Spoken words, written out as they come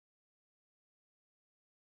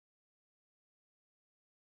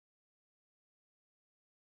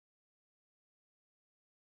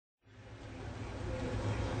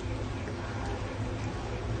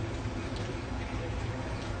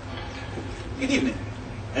Good evening,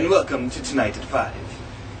 and welcome to Tonight at 5.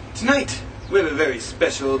 Tonight, we have a very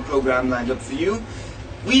special program lined up for you.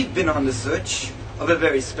 We've been on the search of a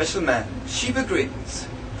very special man, Shiva Grings.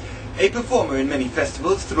 A performer in many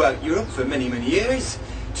festivals throughout Europe for many, many years.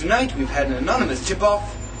 Tonight, we've had an anonymous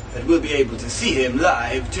tip-off that we'll be able to see him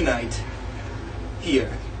live tonight,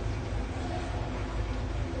 here,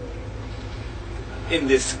 in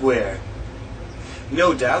this square.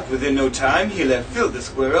 No doubt, within no time, he'll have filled the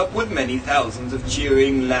square up with many thousands of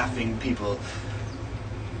cheering, laughing people.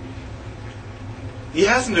 He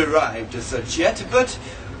hasn't arrived as such yet, but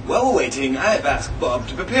while we're waiting, I have asked Bob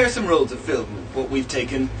to prepare some rolls of film of what we've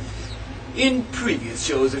taken in previous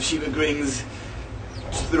shows of Shiva Grings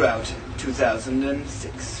throughout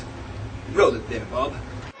 2006. Roll it there, Bob.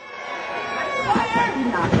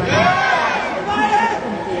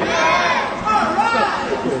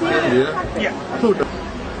 Yeah.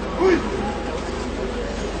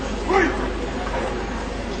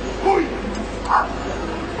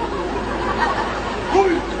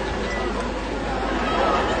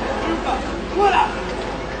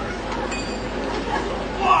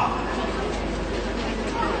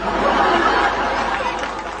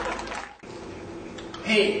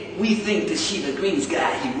 Hey, we think the Shiva Grings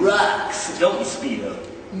guy, he rocks, don't we, Speedo?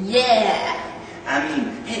 Yeah. I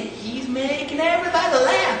mean, hey, he's making everybody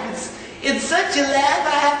laugh. It's such a laugh,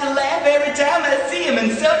 I have to laugh every time I see him,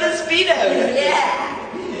 and so does Speedo.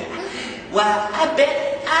 Yeah. Well, I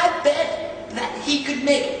bet that he could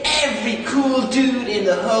make every cool dude in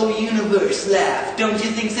the whole universe laugh. Don't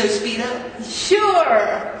you think so, Speedo?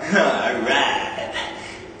 Sure. Alright.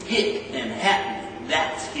 Hip and happening,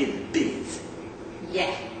 that's his biz.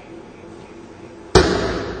 Yeah.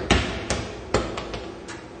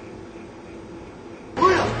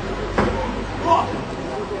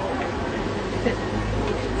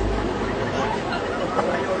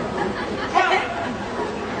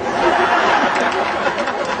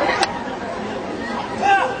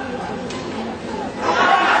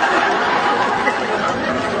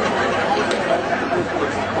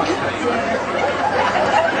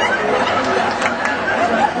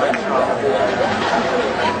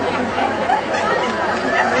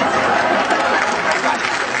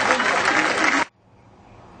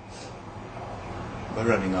 We're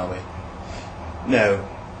running, are we?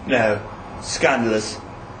 No. Scandalous.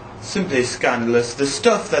 Simply scandalous. The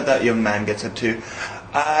stuff that young man gets up to.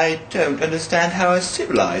 I don't understand how a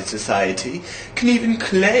civilized society can even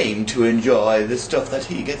claim to enjoy the stuff that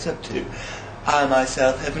he gets up to. I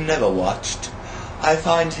myself have never watched. I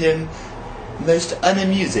find him most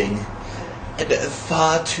unamusing and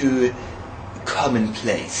far too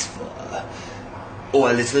commonplace for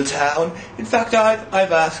a little town. In fact,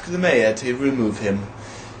 I've asked the mayor to remove him.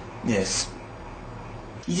 Yes.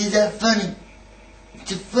 He's just that funny.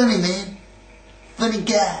 Just funny, man. Funny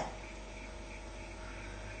guy.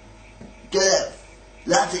 Got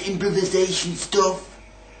lots of improvisation stuff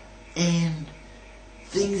and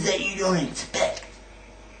things that you don't expect.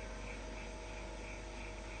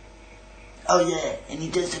 Oh yeah, and he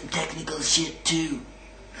does some technical shit too.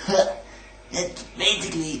 That's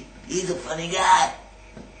basically, he's a funny guy.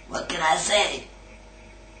 What can I say?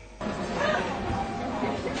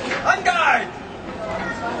 On guard!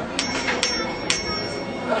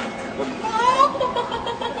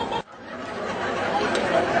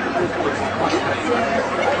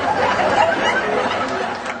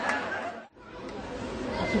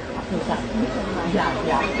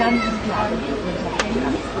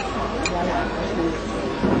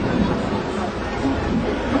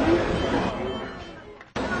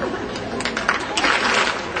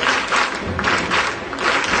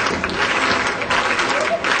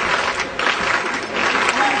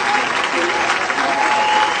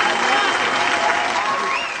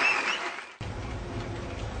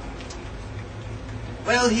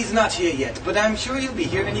 Well, he's not here yet, but I'm sure he'll be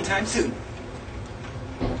here anytime soon.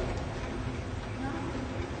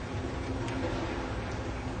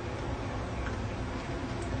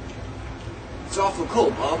 It's awful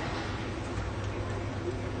cold, Bob.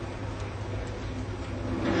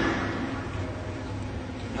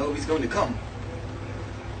 I hope he's going to come.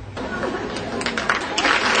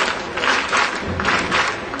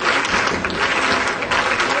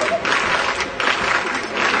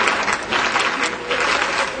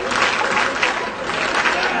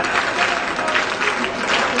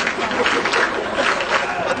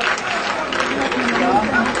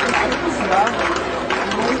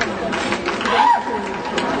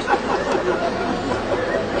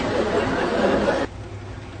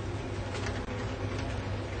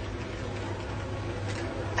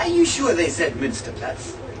 Are you sure they said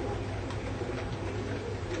Münsterplatz?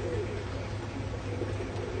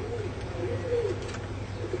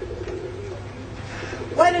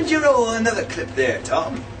 Why don't you roll another clip there,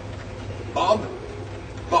 Tom? Bob?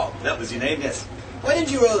 Bob, that was your name, yes. Why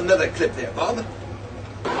don't you roll another clip there, Bob?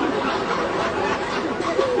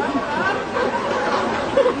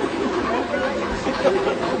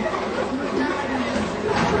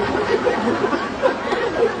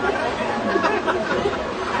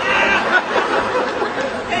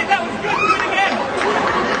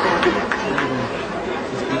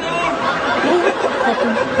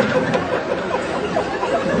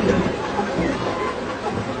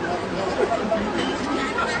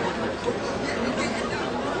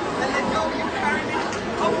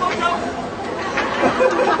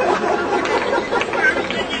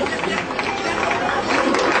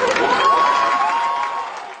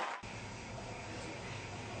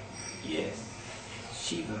 Yes,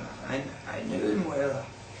 Shiva, I know him well.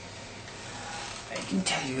 I can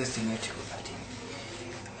tell you a thing or two about him.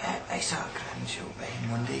 I saw a grand show by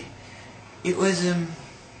him one day. It was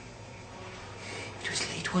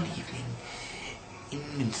late one evening in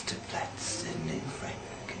Minsterplatz in Frank,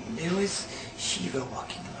 and there was Shiva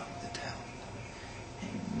walking along the town.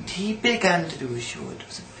 And he began to do a show. It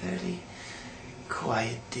was a fairly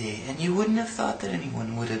quiet day, and you wouldn't have thought that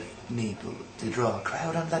anyone would have been able to draw a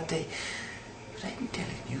crowd on that day. But I'm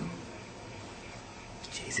telling you,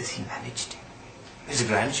 Jesus, he managed. It was a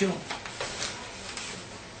grand show.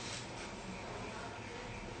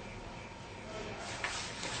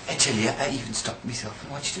 I tell you, I even stopped myself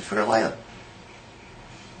and watched it for a while.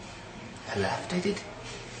 I laughed, I did.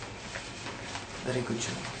 Very good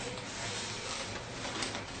show.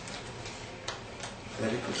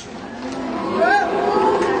 Very good show.